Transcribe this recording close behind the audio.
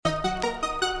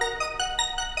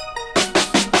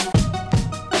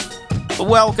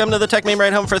Welcome to the Tech Meme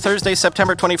Ride Home for Thursday,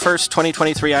 September 21st,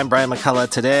 2023. I'm Brian McCullough.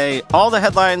 Today, all the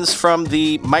headlines from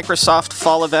the Microsoft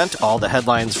Fall event, all the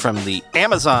headlines from the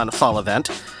Amazon Fall event,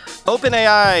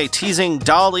 OpenAI teasing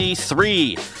DALL-E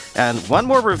 3, and one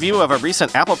more review of a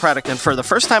recent Apple product. And for the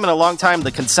first time in a long time,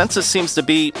 the consensus seems to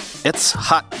be it's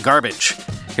hot garbage.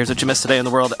 Here's what you missed today in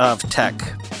the world of tech.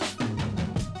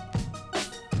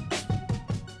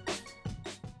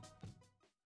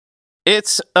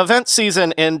 It's event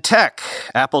season in tech.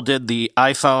 Apple did the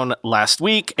iPhone last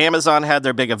week. Amazon had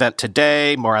their big event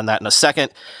today. More on that in a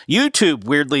second. YouTube,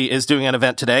 weirdly, is doing an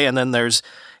event today. And then there's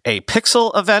a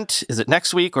Pixel event. Is it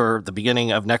next week or the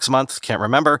beginning of next month? Can't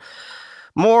remember.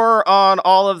 More on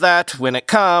all of that when it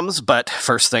comes. But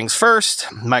first things first,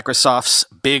 Microsoft's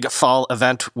big fall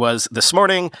event was this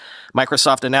morning.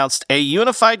 Microsoft announced a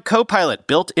unified Copilot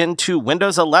built into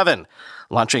Windows 11.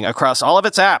 Launching across all of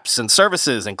its apps and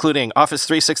services, including Office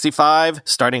 365,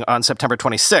 starting on September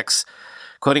 26.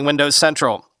 Quoting Windows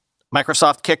Central,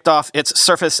 Microsoft kicked off its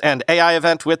Surface and AI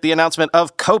event with the announcement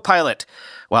of Copilot.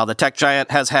 While the tech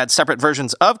giant has had separate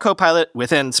versions of Copilot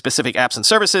within specific apps and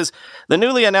services, the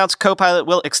newly announced Copilot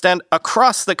will extend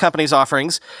across the company's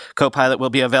offerings. Copilot will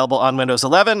be available on Windows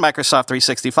 11, Microsoft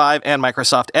 365, and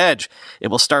Microsoft Edge. It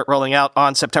will start rolling out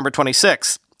on September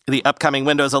 26th. The upcoming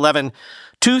Windows 11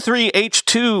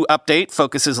 2.3H2 update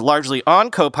focuses largely on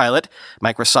Copilot.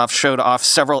 Microsoft showed off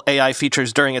several AI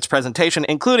features during its presentation,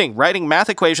 including writing math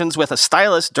equations with a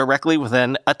stylus directly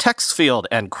within a text field,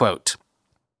 end quote.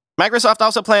 Microsoft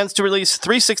also plans to release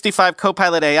 365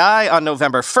 Copilot AI on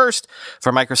November 1st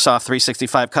for Microsoft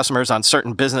 365 customers on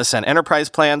certain business and enterprise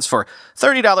plans for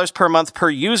 $30 per month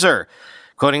per user.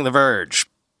 Quoting The Verge,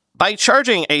 by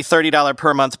charging a $30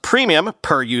 per month premium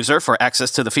per user for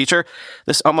access to the feature,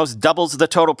 this almost doubles the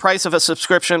total price of a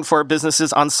subscription for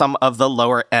businesses on some of the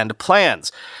lower-end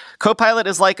plans. Copilot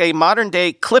is like a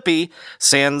modern-day Clippy,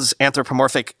 sans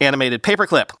anthropomorphic animated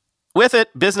paperclip. With it,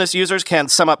 business users can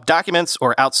sum up documents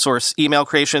or outsource email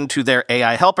creation to their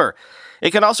AI helper. It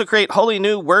can also create wholly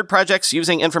new Word projects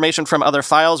using information from other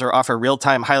files or offer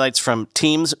real-time highlights from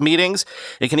Teams meetings.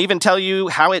 It can even tell you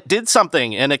how it did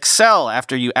something in Excel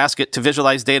after you ask it to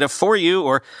visualize data for you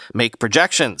or make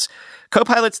projections.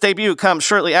 Copilot's debut comes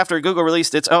shortly after Google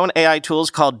released its own AI tools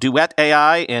called Duet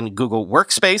AI in Google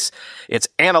Workspace. It's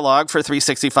analog for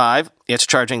 365. It's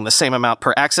charging the same amount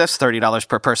per access, $30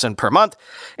 per person per month,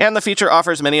 and the feature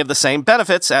offers many of the same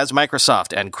benefits as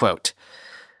Microsoft, end quote.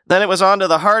 Then it was on to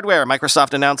the hardware.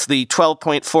 Microsoft announced the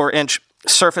 12.4-inch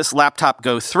Surface Laptop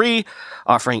Go 3,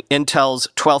 offering Intel's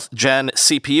 12th gen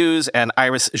CPUs and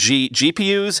Iris G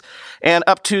GPUs, and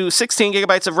up to 16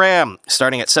 gigabytes of RAM,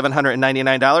 starting at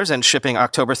 $799 and shipping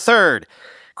October 3rd.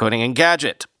 Quoting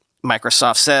Engadget,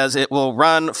 Microsoft says it will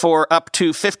run for up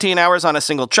to 15 hours on a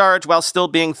single charge while still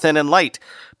being thin and light,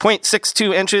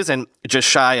 0.62 inches and just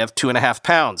shy of 2.5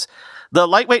 pounds. The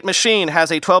lightweight machine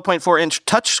has a 12.4-inch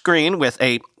touchscreen with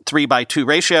a 3:2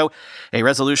 ratio, a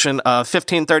resolution of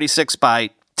 1536 by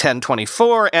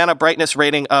 1024, and a brightness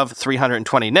rating of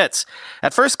 320 nits.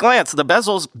 At first glance, the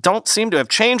bezels don't seem to have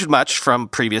changed much from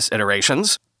previous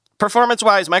iterations.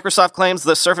 Performance-wise, Microsoft claims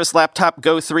the Surface Laptop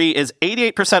Go 3 is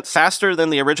 88% faster than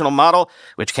the original model,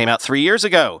 which came out 3 years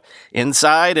ago.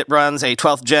 Inside, it runs a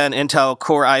 12th gen Intel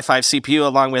Core i5 CPU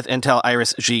along with Intel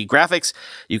Iris G graphics.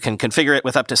 You can configure it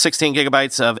with up to 16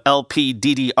 gigabytes of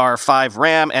LPDDR5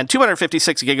 RAM and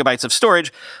 256 gigabytes of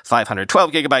storage,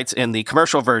 512 gigabytes in the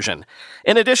commercial version.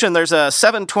 In addition, there's a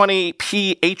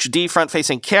 720p HD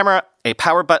front-facing camera, a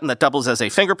power button that doubles as a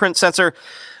fingerprint sensor,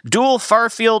 dual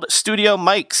far-field studio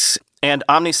mics, and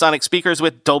omnisonic speakers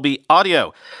with Dolby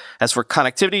Audio. As for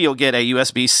connectivity, you'll get a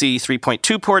USB-C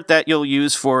 3.2 port that you'll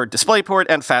use for DisplayPort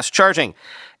and fast charging,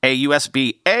 a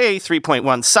USB-A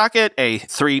 3.1 socket, a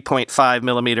 3.5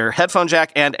 millimeter headphone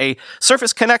jack, and a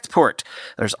Surface Connect port.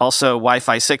 There's also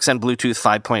Wi-Fi 6 and Bluetooth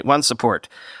 5.1 support.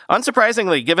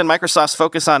 Unsurprisingly, given Microsoft's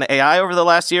focus on AI over the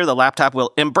last year, the laptop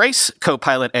will embrace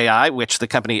Copilot AI, which the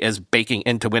company is baking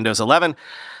into Windows 11.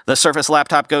 The Surface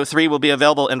Laptop Go 3 will be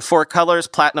available in 4 colors,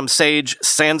 Platinum Sage,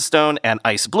 Sandstone, and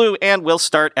Ice Blue, and will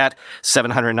start at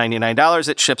 $799.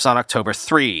 It ships on October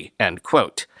 3, end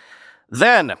quote.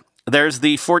 Then, there's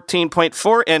the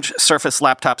 14.4-inch Surface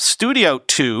Laptop Studio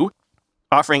 2,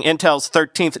 offering Intel's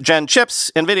 13th gen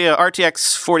chips, NVIDIA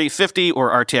RTX 4050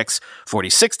 or RTX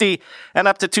 4060, and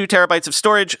up to 2 terabytes of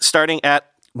storage, starting at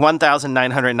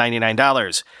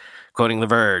 $1,999. Quoting The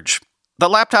Verge, the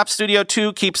Laptop Studio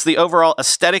 2 keeps the overall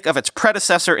aesthetic of its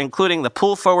predecessor, including the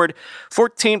pull-forward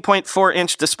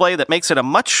 14.4-inch display that makes it a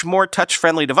much more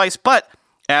touch-friendly device, but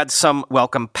adds some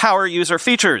welcome power user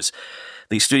features.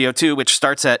 The Studio 2, which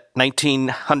starts at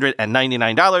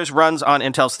 $1,999, runs on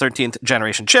Intel's 13th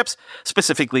generation chips,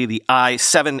 specifically the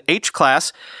i7H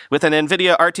class, with an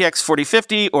NVIDIA RTX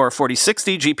 4050 or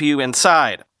 4060 GPU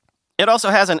inside. It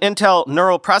also has an Intel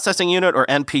Neural Processing Unit, or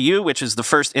NPU, which is the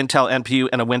first Intel NPU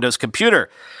in a Windows computer.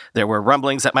 There were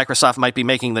rumblings that Microsoft might be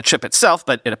making the chip itself,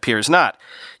 but it appears not.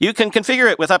 You can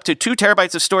configure it with up to 2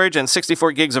 terabytes of storage and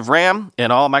 64 gigs of RAM. In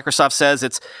all, Microsoft says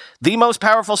it's the most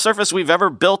powerful Surface we've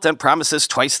ever built and promises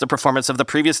twice the performance of the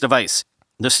previous device.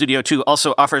 The Studio 2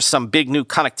 also offers some big new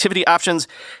connectivity options.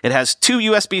 It has 2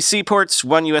 USB-C ports,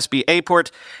 1 USB-A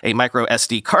port, a micro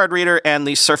SD card reader, and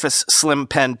the Surface Slim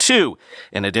Pen 2.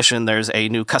 In addition, there's a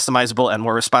new customizable and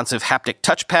more responsive haptic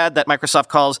touchpad that Microsoft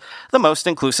calls the most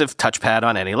inclusive touchpad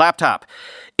on any laptop.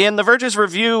 In The Verge's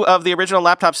review of the original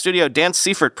Laptop Studio, Dan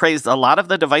Seifert praised a lot of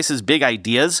the device's big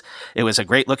ideas. It was a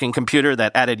great-looking computer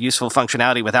that added useful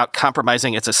functionality without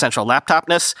compromising its essential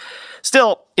laptopness.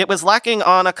 Still, it was lacking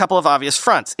on a couple of obvious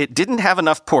fronts. It didn't have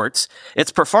enough ports,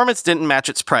 its performance didn't match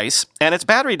its price, and its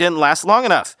battery didn't last long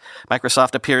enough.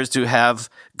 Microsoft appears to have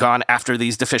gone after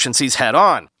these deficiencies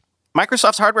head-on.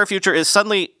 Microsoft's hardware future is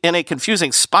suddenly in a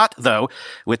confusing spot, though,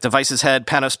 with Devices head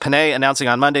Panos Panay announcing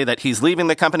on Monday that he's leaving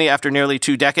the company after nearly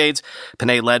 2 decades.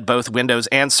 Panay led both Windows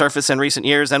and Surface in recent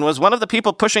years and was one of the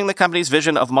people pushing the company's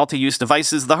vision of multi-use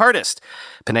devices the hardest.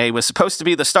 Panay was supposed to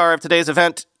be the star of today's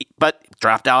event, but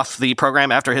dropped off the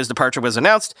program after his departure was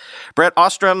announced. Brett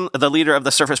Ostrom, the leader of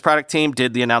the Surface product team,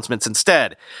 did the announcements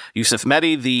instead. Yusuf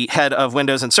Mehdi, the head of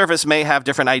Windows and Surface, may have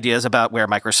different ideas about where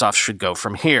Microsoft should go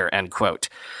from here, end quote.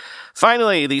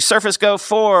 Finally, the Surface Go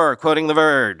 4, quoting The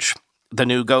Verge. The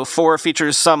new Go 4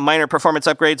 features some minor performance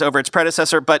upgrades over its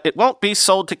predecessor, but it won't be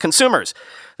sold to consumers.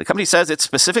 The company says it's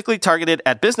specifically targeted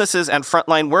at businesses and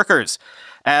frontline workers.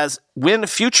 As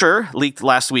WinFuture leaked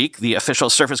last week, the official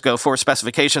Surface Go 4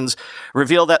 specifications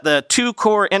reveal that the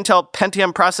 2-core Intel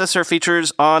Pentium processor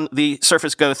features on the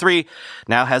Surface Go 3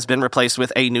 now has been replaced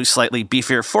with a new slightly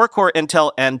beefier 4-core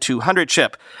Intel N200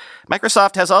 chip.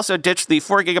 Microsoft has also ditched the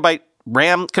 4GB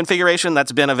RAM configuration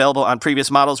that's been available on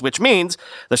previous models, which means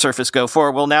the Surface Go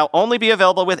 4 will now only be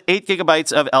available with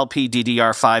 8GB of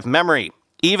LPDDR5 memory.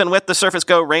 Even with the Surface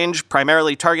Go range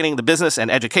primarily targeting the business and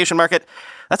education market,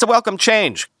 that's a welcome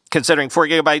change. Considering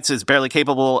 4GB is barely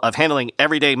capable of handling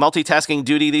everyday multitasking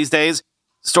duty these days,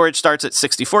 storage starts at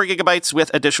 64GB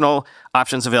with additional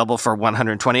options available for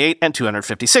 128 and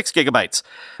 256GB.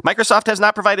 Microsoft has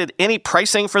not provided any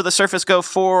pricing for the Surface Go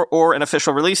 4 or an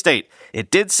official release date. It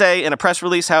did say in a press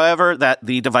release, however, that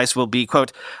the device will be,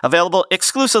 quote, available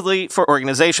exclusively for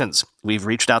organizations. We've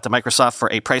reached out to Microsoft for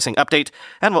a pricing update,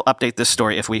 and we'll update this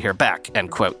story if we hear back, end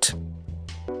quote.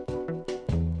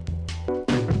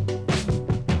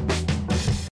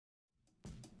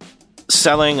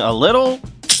 Selling a little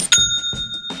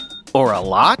or a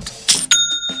lot?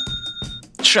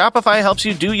 Shopify helps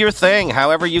you do your thing,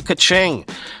 however you ka-ching.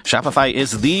 Shopify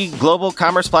is the global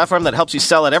commerce platform that helps you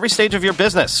sell at every stage of your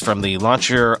business, from the launch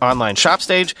your online shop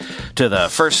stage, to the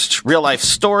first real-life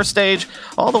store stage,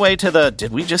 all the way to the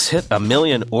did we just hit 1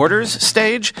 million orders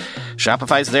stage?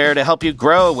 Shopify's there to help you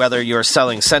grow, whether you're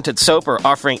selling scented soap or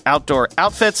offering outdoor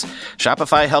outfits.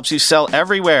 Shopify helps you sell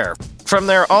everywhere. From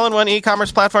their all-in-one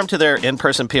e-commerce platform to their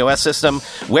in-person POS system,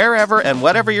 wherever and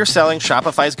whatever you're selling,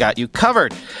 Shopify's got you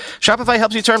covered. Shopify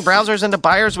helps you turn browsers into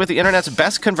buyers with the internet's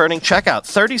best converting checkout,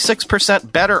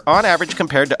 36% better on average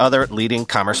compared to other leading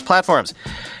commerce platforms.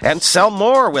 And sell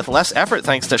more with less effort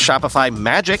thanks to Shopify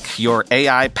Magic, your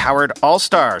AI-powered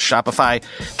all-star. Shopify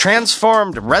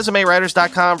transformed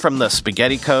ResumeWriters.com from the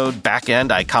spaghetti code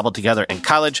backend I cobbled together in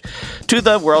college to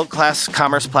the world-class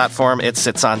commerce platform it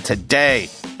sits on today.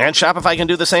 And Shopify can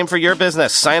do the same for your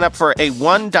business. Sign up for a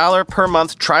 $1 per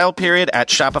month trial period at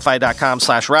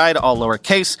shopify.com/ride, all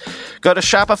lowercase. Go to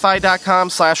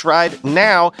shopify.com/ride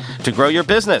now to grow your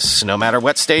business, no matter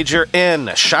what stage you're in.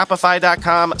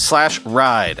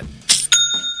 Shopify.com/ride.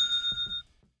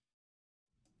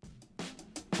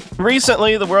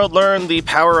 Recently, the world learned the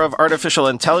power of artificial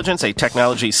intelligence, a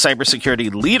technology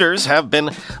cybersecurity leaders have been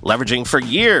leveraging for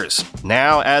years.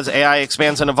 Now, as AI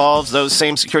expands and evolves, those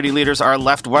same security leaders are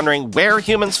left wondering where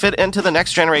humans fit into the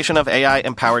next generation of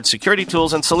AI-empowered security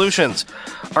tools and solutions.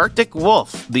 Arctic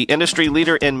Wolf, the industry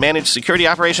leader in managed security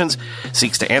operations,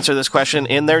 seeks to answer this question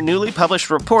in their newly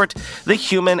published report, The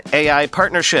Human-AI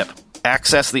Partnership.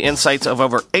 Access the insights of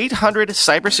over 800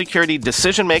 cybersecurity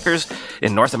decision makers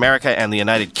in North America and the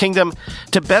United Kingdom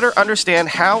to better understand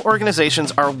how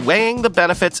organizations are weighing the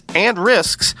benefits and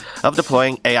risks of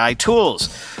deploying AI tools.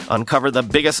 Uncover the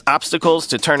biggest obstacles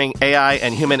to turning AI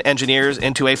and human engineers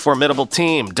into a formidable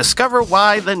team. Discover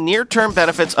why the near-term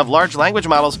benefits of large language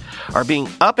models are being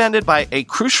upended by a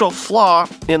crucial flaw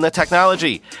in the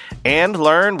technology. And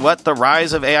learn what the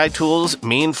rise of AI tools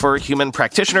mean for human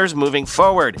practitioners moving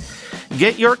forward.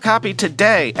 Get your copy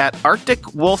today at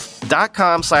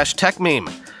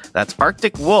arcticwolf.com/techmeme. That's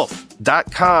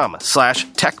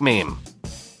arcticwolf.com/techmeme.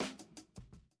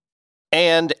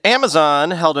 And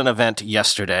Amazon held an event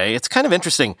yesterday. It's kind of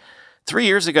interesting. 3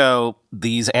 years ago,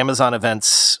 these Amazon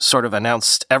events sort of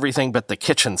announced everything but the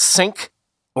kitchen sink,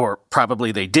 or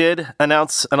probably they did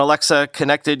announce an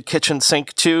Alexa-connected kitchen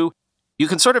sink too. You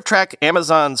can sort of track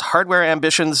Amazon's hardware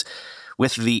ambitions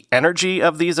with the energy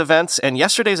of these events, and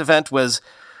yesterday's event was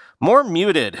more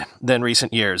muted than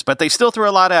recent years, but they still threw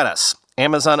a lot at us.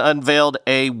 Amazon unveiled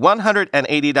a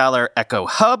 $180 Echo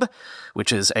Hub,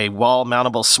 which is a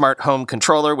wall-mountable smart home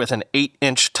controller with an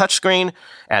 8-inch touchscreen,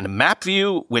 and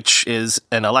MapView, which is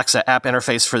an Alexa app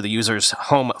interface for the user's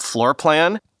home floor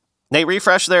plan. They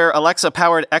refreshed their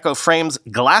Alexa-powered Echo Frames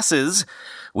glasses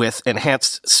with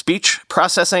enhanced speech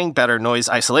processing, better noise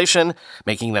isolation,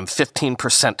 making them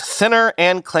 15% thinner,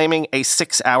 and claiming a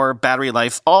 6-hour battery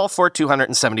life, all for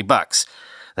 $270.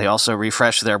 They also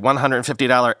refreshed their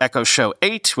 $150 Echo Show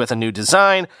 8 with a new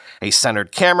design, a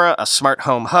centered camera, a smart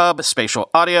home hub, spatial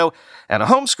audio, and a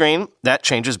home screen that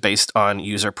changes based on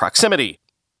user proximity.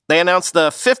 They announced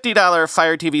the $50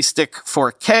 Fire TV Stick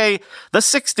 4K, the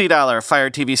 $60 Fire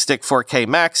TV Stick 4K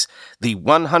Max, the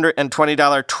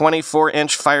 $120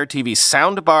 24-inch Fire TV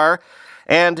soundbar,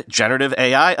 and generative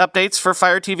AI updates for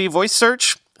Fire TV voice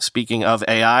search. Speaking of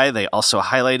AI, they also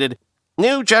highlighted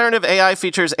new generative AI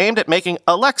features aimed at making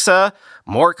Alexa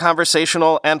more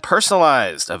conversational and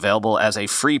personalized, available as a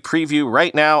free preview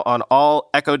right now on all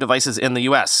Echo devices in the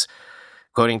US.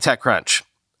 Quoting TechCrunch,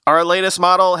 "Our latest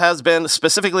model has been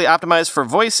specifically optimized for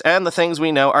voice and the things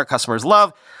we know our customers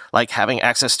love, like having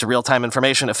access to real-time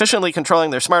information, efficiently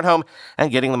controlling their smart home,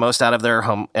 and getting the most out of their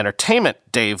home entertainment,"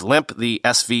 Dave Limp, the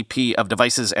SVP of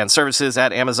Devices and Services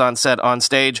at Amazon, said on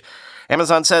stage.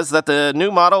 Amazon says that the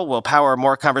new model will power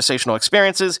more conversational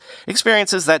experiences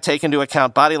that take into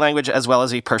account body language as well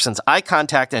as a person's eye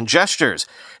contact and gestures.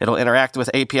 It'll interact with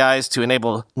APIs to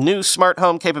enable new smart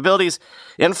home capabilities,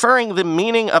 inferring the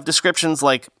meaning of descriptions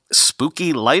like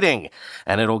spooky lighting,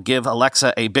 and it'll give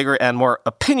Alexa a bigger and more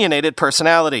opinionated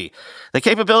personality. The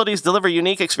capabilities deliver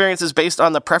unique experiences based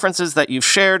on the preferences that you've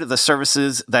shared, the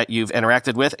services that you've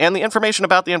interacted with, and the information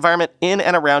about the environment in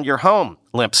and around your home,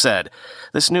 Limp said.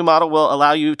 This new model will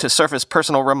allow you to surface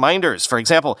personal reminders. For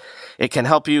example, it can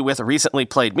help you with recently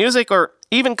played music or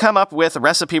even come up with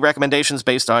recipe recommendations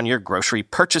based on your grocery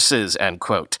purchases, end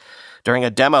quote. During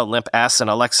a demo, Limp asked an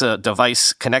Alexa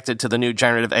device connected to the new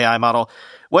generative AI model,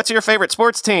 "What's your favorite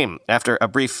sports team?" After a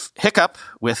brief hiccup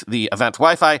with the event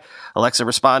Wi-Fi, Alexa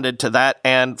responded to that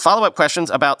and follow-up questions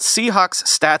about Seahawks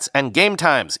stats and game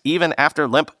times, even after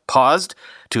Limp paused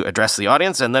to address the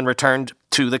audience and then returned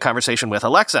to the conversation with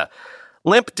Alexa.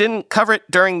 Limp didn't cover it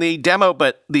during the demo,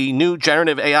 but the new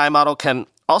generative AI model can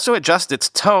also adjust its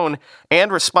tone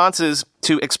and responses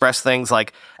to express things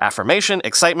like affirmation,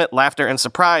 excitement, laughter, and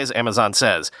surprise, Amazon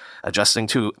says, adjusting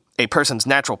to a person's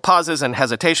natural pauses and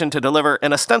hesitation to deliver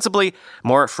an ostensibly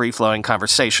more free-flowing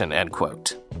conversation, end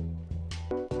quote.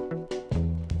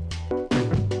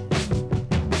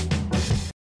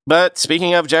 But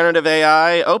speaking of generative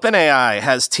AI, OpenAI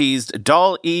has teased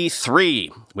DALL-E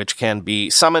 3, which can be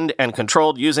summoned and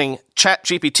controlled using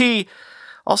ChatGPT,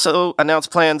 also announced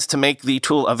plans to make the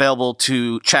tool available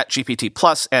to ChatGPT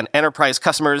Plus and enterprise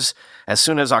customers as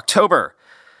soon as October.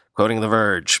 Quoting The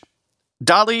Verge,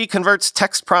 DALL-E converts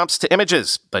text prompts to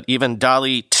images, but even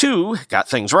DALL-E 2 got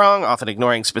things wrong, often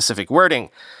ignoring specific wording.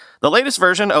 The latest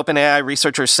version, OpenAI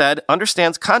researchers said,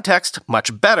 understands context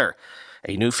much better.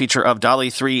 A new feature of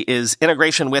DALL-E 3 is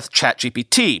integration with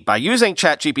ChatGPT. By using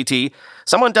ChatGPT,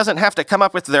 someone doesn't have to come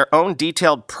up with their own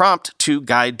detailed prompt to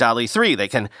guide DALL-E 3. They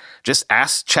can just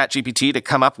ask ChatGPT to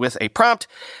come up with a prompt,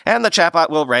 and the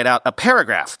chatbot will write out a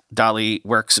paragraph. DALL-E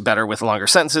works better with longer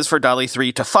sentences for DALL-E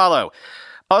 3 to follow.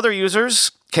 Other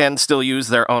users can still use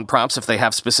their own prompts if they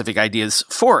have specific ideas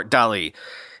for DALL-E.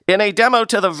 In a demo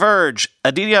to The Verge,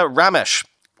 Aditya Ramesh,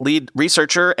 lead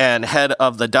researcher and head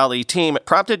of the DALL-E team,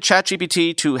 prompted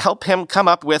ChatGPT to help him come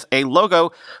up with a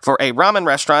logo for a ramen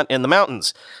restaurant in the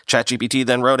mountains. ChatGPT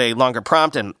then wrote a longer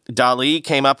prompt, and DALL-E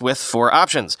came up with 4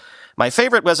 options. My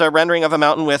favorite was a rendering of a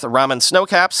mountain with ramen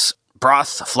snowcaps,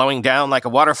 broth flowing down like a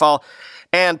waterfall,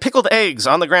 and pickled eggs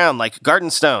on the ground like garden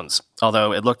stones,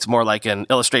 although it looked more like an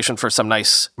illustration for some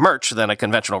nice merch than a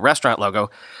conventional restaurant logo.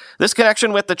 This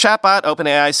connection with the chatbot,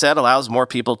 OpenAI said, allows more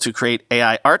people to create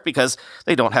AI art because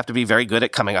they don't have to be very good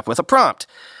at coming up with a prompt.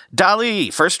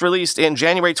 DALL-E, first released in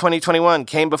January 2021,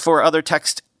 came before other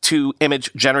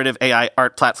text-to-image generative AI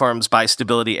art platforms by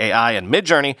Stability AI and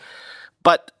Midjourney,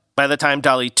 but by the time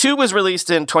DALL-E 2 was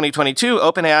released in 2022,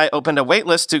 OpenAI opened a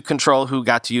waitlist to control who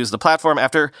got to use the platform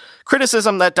after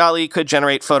criticism that DALL-E could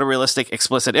generate photorealistic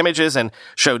explicit images and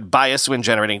showed bias when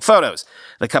generating photos.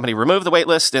 The company removed the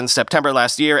waitlist in September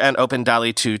last year and opened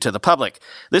DALL-E 2 to the public.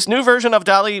 This new version of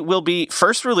DALL-E will be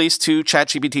first released to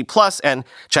ChatGPT Plus and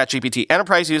ChatGPT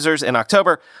Enterprise users in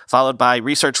October, followed by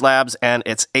Research Labs and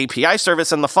its API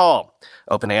service in the fall.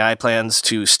 OpenAI plans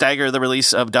to stagger the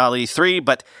release of DALL-E 3,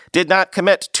 but did not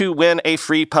commit to when a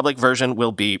free public version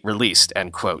will be released,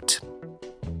 end quote.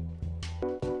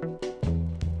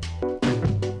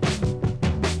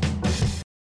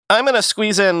 I'm going to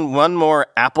squeeze in one more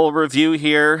Apple review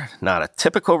here, not a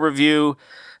typical review,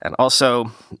 and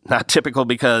also not typical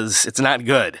because it's not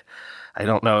good. I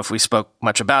don't know if we spoke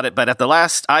much about it, but at the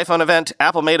last iPhone event,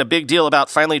 Apple made a big deal about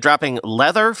finally dropping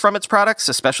leather from its products,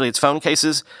 especially its phone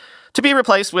cases, to be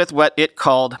replaced with what it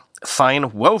called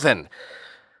fine woven.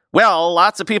 Well,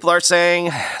 lots of people are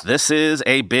saying this is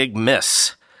a big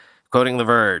miss. Quoting The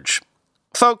Verge,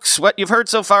 "Folks, what you've heard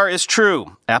so far is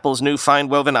true. Apple's new fine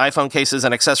woven iPhone cases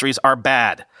and accessories are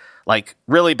bad. Like,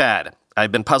 really bad.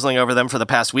 I've been puzzling over them for the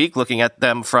past week, looking at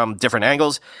them from different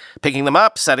angles, picking them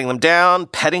up, setting them down,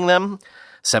 petting them.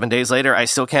 7 days later, I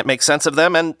still can't make sense of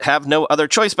them and have no other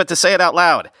choice but to say it out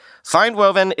loud. Fine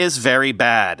woven is very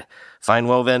bad. Fine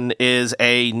woven is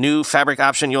a new fabric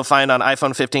option you'll find on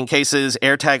iPhone 15 cases,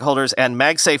 AirTag holders, and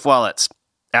MagSafe wallets.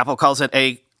 Apple calls it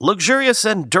a luxurious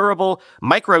and durable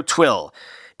micro-twill.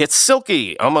 It's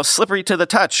silky, almost slippery to the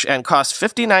touch, and costs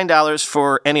 $59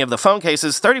 for any of the phone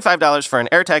cases, $35 for an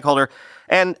AirTag holder,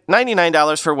 and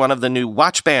 $99 for one of the new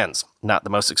watch bands. Not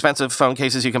the most expensive phone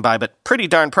cases you can buy, but pretty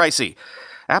darn pricey.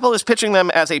 Apple is pitching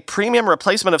them as a premium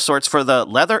replacement of sorts for the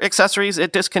leather accessories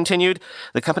it discontinued.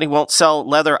 The company won't sell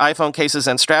leather iPhone cases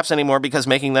and straps anymore because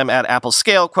making them at Apple's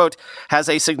scale, quote, has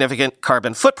a significant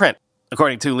carbon footprint,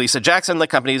 according to Lisa Jackson, the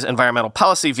company's environmental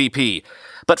policy VP.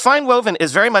 But fine woven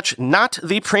is very much not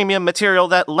the premium material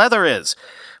that leather is.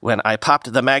 When I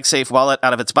popped the MagSafe wallet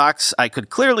out of its box, I could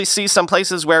clearly see some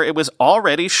places where it was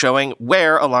already showing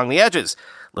wear along the edges.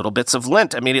 Little bits of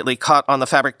lint immediately caught on the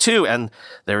fabric too, and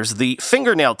there's the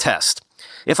fingernail test.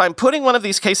 If I'm putting one of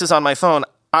these cases on my phone,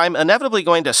 I'm inevitably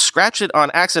going to scratch it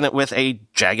on accident with a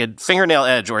jagged fingernail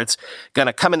edge, or it's going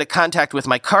to come into contact with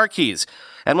my car keys.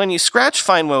 And when you scratch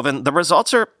fine woven, the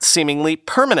results are seemingly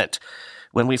permanent.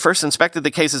 When we first inspected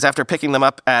the cases after picking them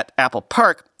up at Apple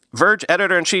Park, Verge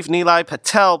editor-in-chief Nilay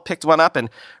Patel picked one up and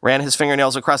ran his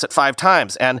fingernails across it 5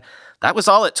 times, and that was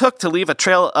all it took to leave a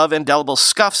trail of indelible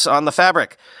scuffs on the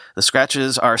fabric. The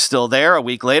scratches are still there a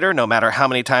week later, no matter how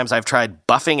many times I've tried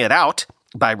buffing it out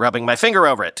by rubbing my finger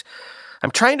over it.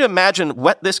 I'm trying to imagine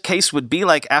what this case would be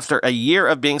like after a year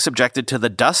of being subjected to the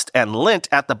dust and lint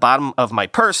at the bottom of my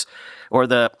purse, or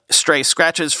the stray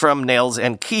scratches from nails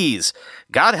and keys.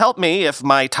 God help me if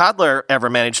my toddler ever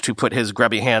managed to put his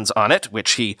grubby hands on it,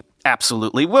 which he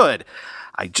absolutely would.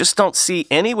 I just don't see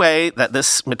any way that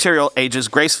this material ages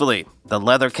gracefully. The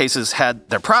leather cases had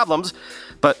their problems,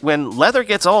 but when leather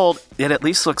gets old, it at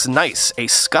least looks nice. A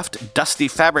scuffed, dusty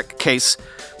fabric case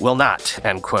will not,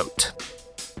 end quote.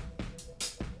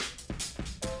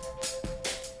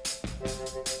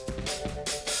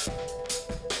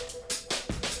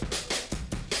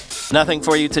 Nothing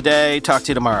for you today. Talk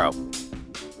to you tomorrow.